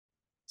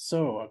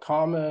So a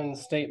common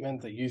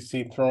statement that you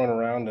see thrown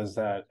around is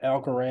that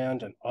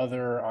Algorand and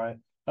other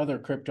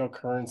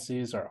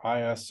cryptocurrencies are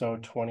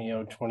ISO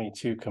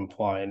 20022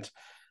 compliant.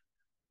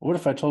 What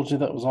if I told you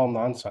that was all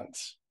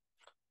nonsense?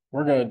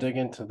 We're going to dig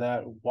into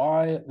that,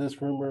 why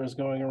this rumor is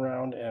going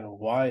around and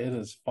why it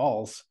is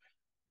false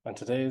on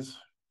today's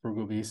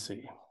Frugal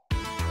BC.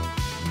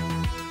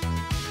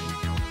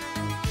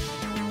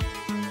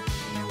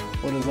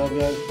 What is up,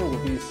 guys? Frugal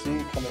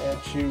BC coming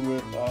at you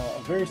with a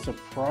very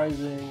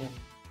surprising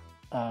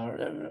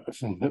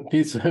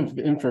piece of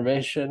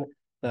information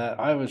that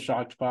I was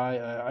shocked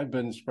by. I've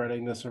been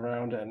spreading this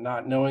around and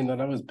not knowing that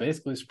I was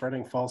basically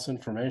spreading false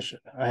information.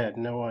 I had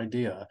no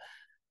idea.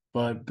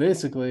 But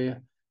basically,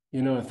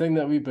 a thing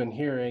that we've been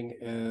hearing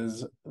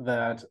is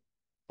that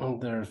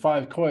there are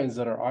 5 coins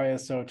that are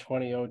ISO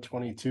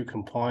 20022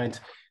 compliant.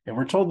 And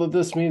we're told that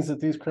this means that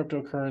these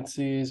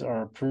cryptocurrencies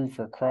are approved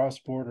for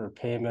cross-border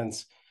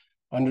payments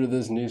under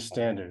this new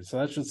standard. So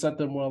that should set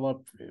them well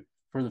up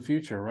for the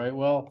future, right?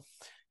 Well,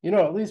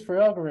 at least for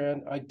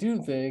Algorand, I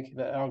do think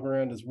that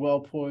Algorand is well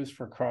poised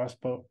for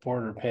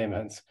cross-border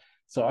payments.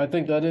 So I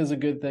think that is a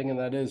good thing and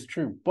that is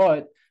true.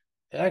 But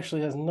it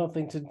actually has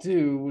nothing to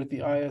do with the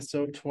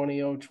ISO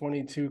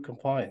 20022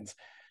 compliance.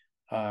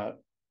 And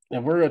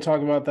we're going to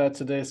talk about that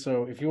today.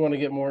 So if you want to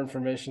get more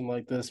information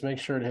like this, make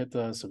sure to hit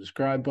the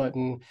subscribe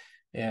button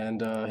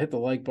and hit the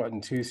like button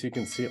too, so you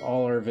can see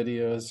all our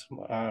videos.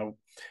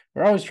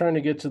 We're always trying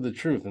to get to the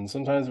truth, and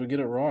sometimes we get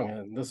it wrong.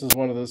 And this is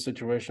one of those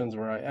situations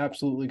where I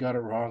absolutely got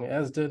it wrong,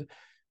 as did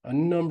a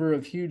number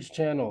of huge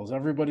channels.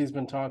 Everybody's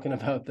been talking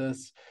about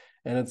this,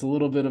 and it's a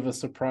little bit of a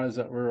surprise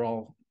that we're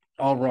all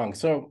wrong.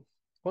 So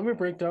let me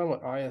break down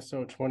what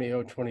ISO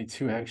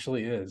 20022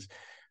 actually is.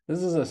 This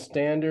is a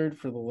standard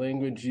for the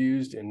language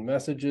used in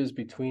messages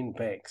between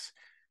banks.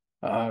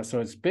 So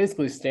it's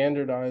basically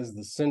standardized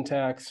the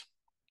syntax.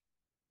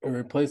 It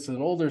replaced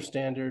an older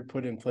standard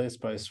put in place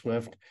by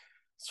Swift.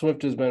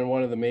 Swift has been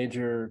one of the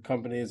major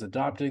companies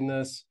adopting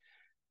this.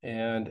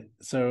 And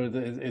so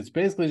it's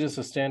basically just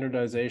a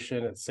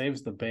standardization. It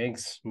saves the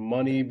banks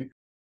money.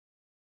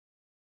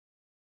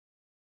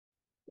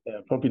 Yeah,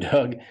 Puppy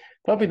Dog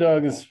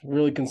is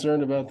really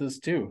concerned about this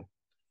too.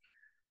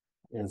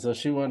 And so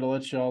she wanted to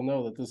let you all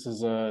know that this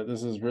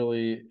is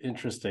really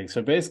interesting.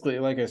 So basically,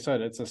 like I said,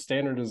 it's a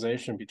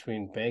standardization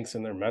between banks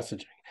and their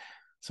messaging.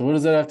 So what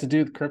does that have to do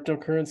with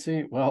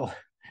cryptocurrency? Well,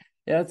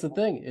 yeah, that's the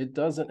thing. It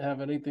doesn't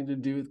have anything to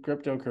do with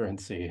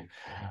cryptocurrency.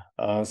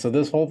 So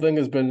this whole thing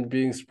has been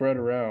being spread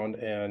around,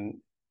 and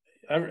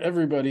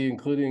everybody,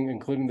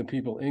 including the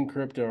people in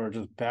crypto, are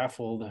just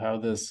baffled how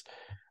this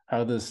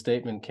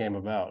statement came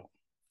about.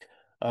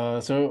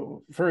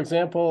 So, for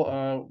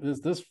example,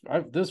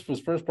 this was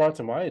first brought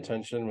to my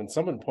attention when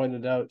someone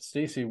pointed out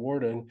Stacey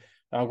Warden,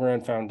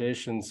 Algorand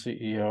Foundation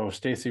CEO,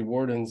 Stacey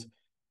Warden's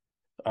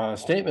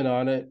statement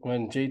on it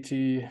when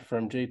JT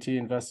from JT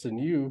Invest in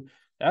You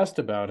asked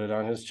about it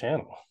on his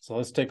channel. So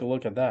let's take a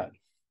look at that.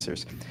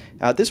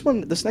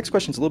 This next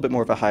question is a little bit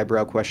more of a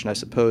highbrow question, I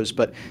suppose,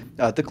 but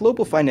the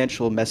global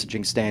financial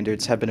messaging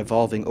standards have been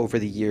evolving over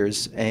the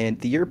years, and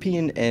the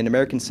European and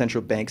American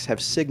central banks have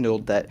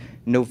signaled that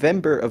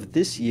November of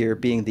this year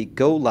being the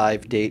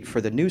go-live date for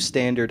the new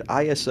standard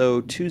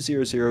ISO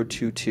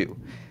 20022,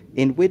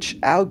 in which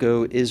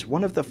Algo is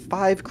one of the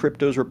 5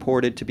 cryptos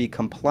reported to be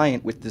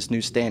compliant with this new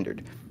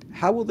standard.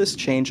 How will this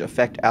change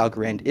affect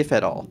Algorand, if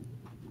at all?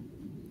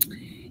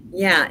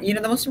 Yeah,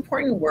 the most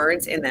important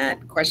words in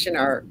that question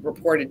are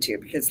reported to,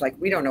 because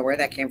we don't know where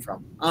that came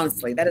from.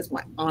 Honestly, that is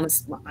my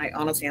honest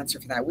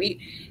answer for that.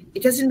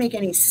 It doesn't make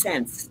any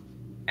sense,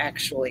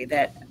 actually,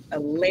 that a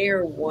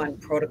layer 1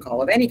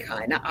 protocol of any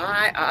kind, now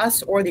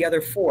us or the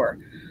other 4,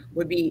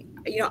 would be,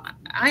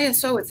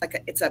 ISO.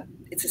 It's a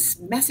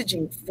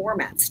messaging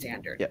format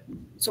standard. Yep.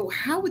 So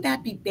how would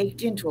that be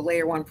baked into a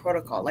layer 1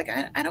 protocol?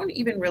 I don't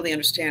even really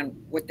understand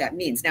what that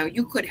means. Now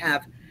you could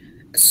have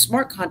a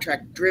smart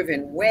contract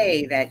driven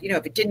way that,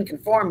 if it didn't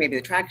conform, maybe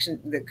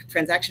the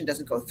transaction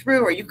doesn't go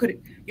through, or you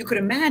could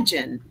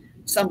imagine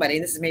somebody,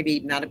 and this is maybe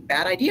not a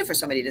bad idea for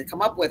somebody to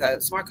come up with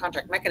a smart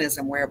contract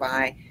mechanism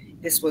whereby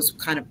this was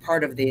kind of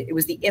part of the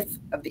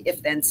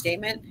if then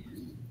statement.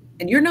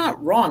 And you're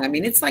not wrong. I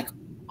mean, it's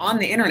on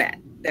the internet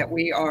that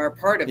we are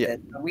part of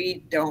it.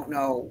 We don't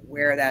know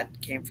where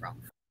that came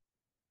from.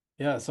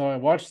 Yeah, so I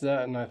watched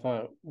that and I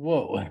thought,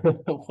 whoa,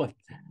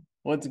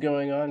 what's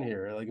going on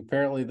here?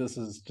 Apparently this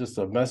is just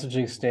a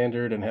messaging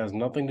standard and has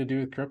nothing to do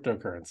with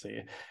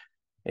cryptocurrency.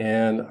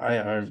 And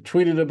I've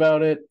tweeted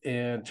about it,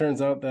 and it turns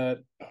out that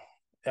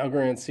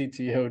Algorand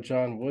CTO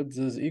John Woods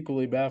is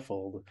equally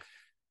baffled,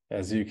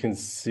 as you can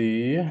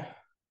see.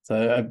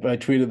 So I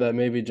tweeted that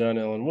maybe John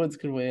Allen Woods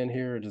could weigh in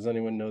here. Or does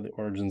anyone know the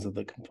origins of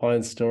the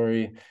compliance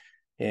story?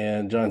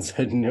 And John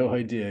said no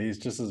idea. He's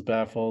just as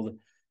baffled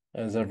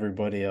as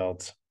everybody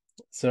else.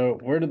 So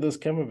where did this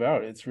come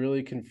about? It's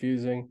really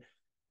confusing.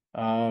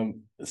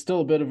 It's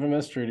still a bit of a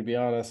mystery, to be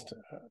honest.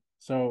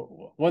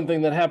 So one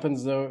thing that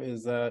happens though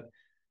is that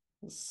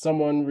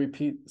someone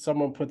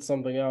puts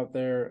something out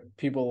there,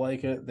 people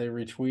like it, they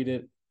retweet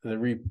it, they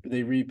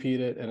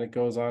repeat it, and it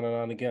goes on and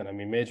on again. I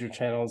mean, major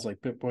channels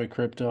like BitBoy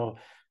Crypto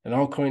and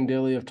Altcoin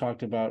Daily have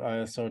talked about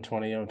ISO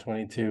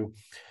 20022.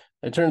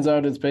 It turns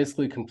out it's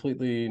basically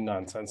completely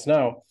nonsense.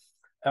 Now,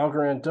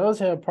 Algorand does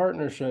have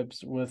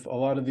partnerships with a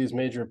lot of these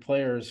major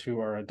players who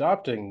are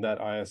adopting that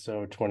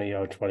ISO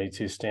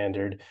 20022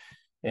 standard.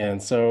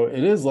 And so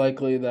it is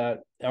likely that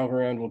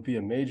Algorand will be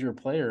a major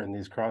player in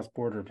these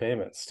cross-border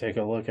payments. Take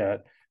a look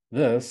at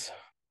this.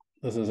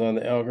 This is on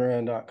the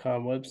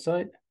Algorand.com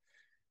website.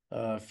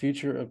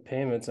 Future of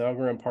payments.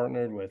 Algorand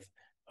partnered with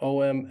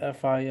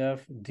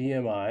OMFIF,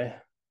 DMI,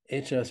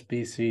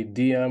 HSBC,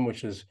 DM,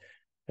 which is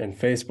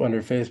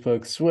under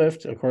Facebook,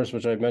 Swift, of course,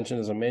 which I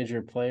mentioned is a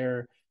major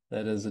player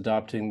that is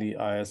adopting the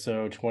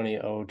ISO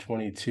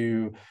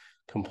 20022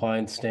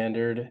 compliance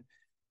standard,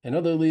 and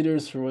other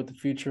leaders for what the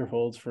future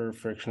holds for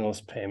frictionless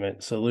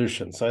payment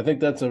solutions. So I think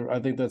that's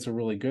a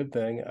really good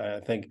thing. I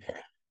think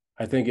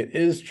it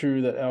is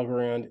true that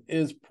Algorand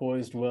is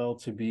poised well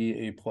to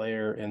be a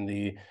player in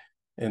the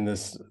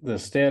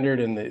standard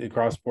in the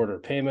cross-border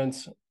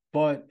payments,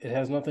 but it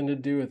has nothing to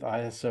do with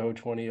ISO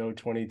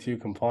 20022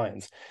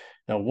 compliance.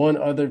 Now, one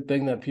other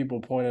thing that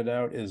people pointed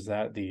out is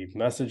that the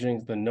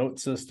note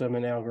system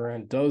in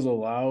Algorand does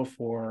allow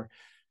for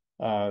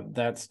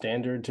that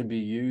standard to be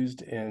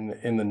used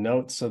in the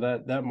notes, so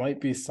that might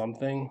be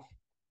something.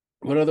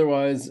 But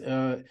otherwise,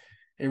 it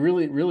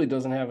really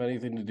doesn't have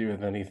anything to do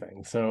with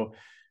anything. So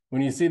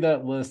when you see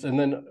that list, and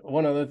then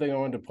one other thing I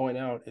wanted to point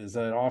out is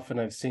that often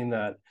I've seen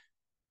that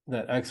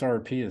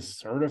XRP is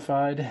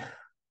certified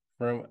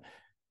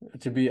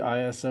to be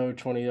ISO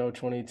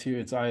 20022.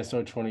 It's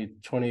ISO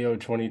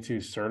 20022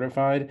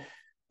 certified.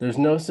 There's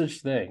no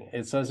such thing.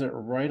 It says it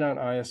right on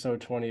ISO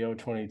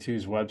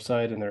 20022's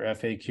website and their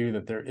FAQ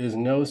that there is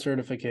no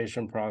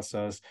certification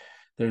process.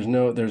 There's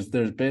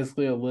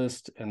basically a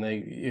list, and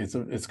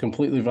it's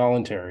completely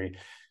voluntary.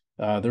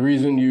 The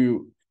reason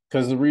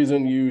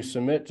you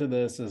submit to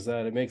this is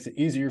that it makes it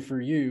easier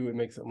for you. It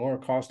makes it more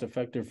cost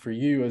effective for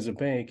you as a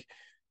bank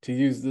to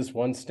use this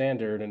one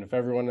standard. And if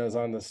everyone is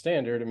on the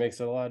standard, it makes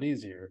it a lot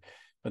easier.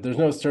 But there's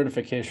no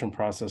certification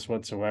process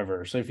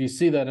whatsoever. So if you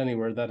see that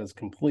anywhere, that is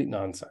complete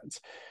nonsense.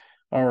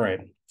 All right.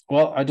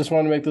 Well, I just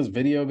want to make this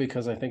video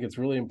because I think it's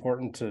really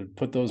important to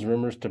put those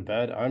rumors to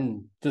bed.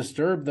 I'm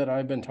disturbed that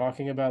I've been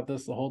talking about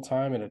this the whole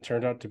time and it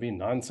turned out to be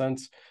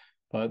nonsense.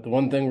 But the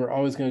one thing we're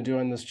always going to do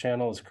on this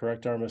channel is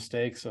correct our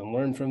mistakes and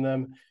learn from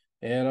them.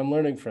 And I'm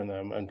learning from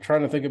them. I'm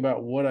trying to think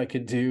about what I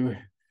could do.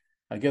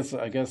 I guess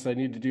I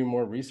need to do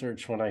more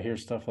research when I hear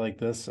stuff like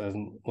this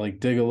and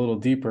like dig a little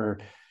deeper.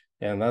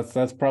 And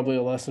that's probably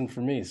a lesson for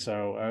me.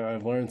 So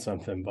I've learned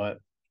something, but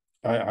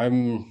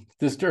I'm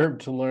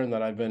disturbed to learn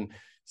that I've been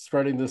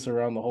spreading this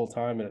around the whole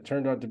time, and it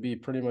turned out to be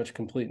pretty much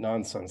complete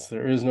nonsense.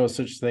 There is no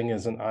such thing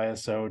as an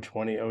ISO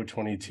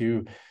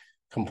 20022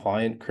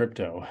 compliant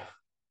crypto.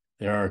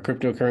 There are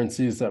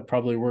cryptocurrencies that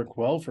probably work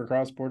well for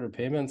cross-border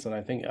payments, and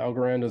I think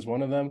Algorand is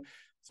one of them.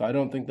 So I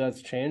don't think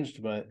that's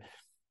changed, but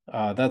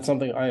that's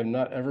something I am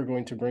not ever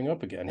going to bring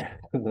up again.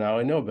 Now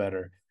I know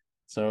better.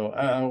 So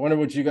I wonder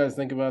what you guys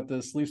think about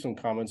this. Leave some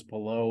comments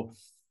below.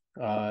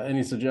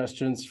 Any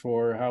suggestions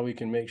for how we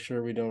can make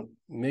sure we don't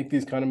make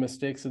these kind of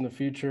mistakes in the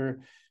future?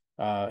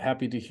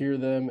 Happy to hear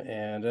them.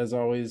 And as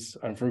always,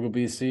 I'm Frugal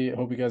BC. I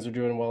hope you guys are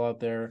doing well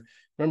out there.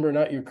 Remember,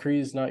 not your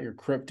CREs, not your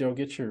crypto.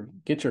 Get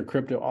your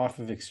crypto off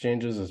of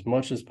exchanges as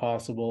much as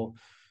possible.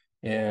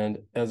 And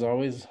as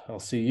always,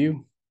 I'll see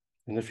you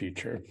in the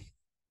future.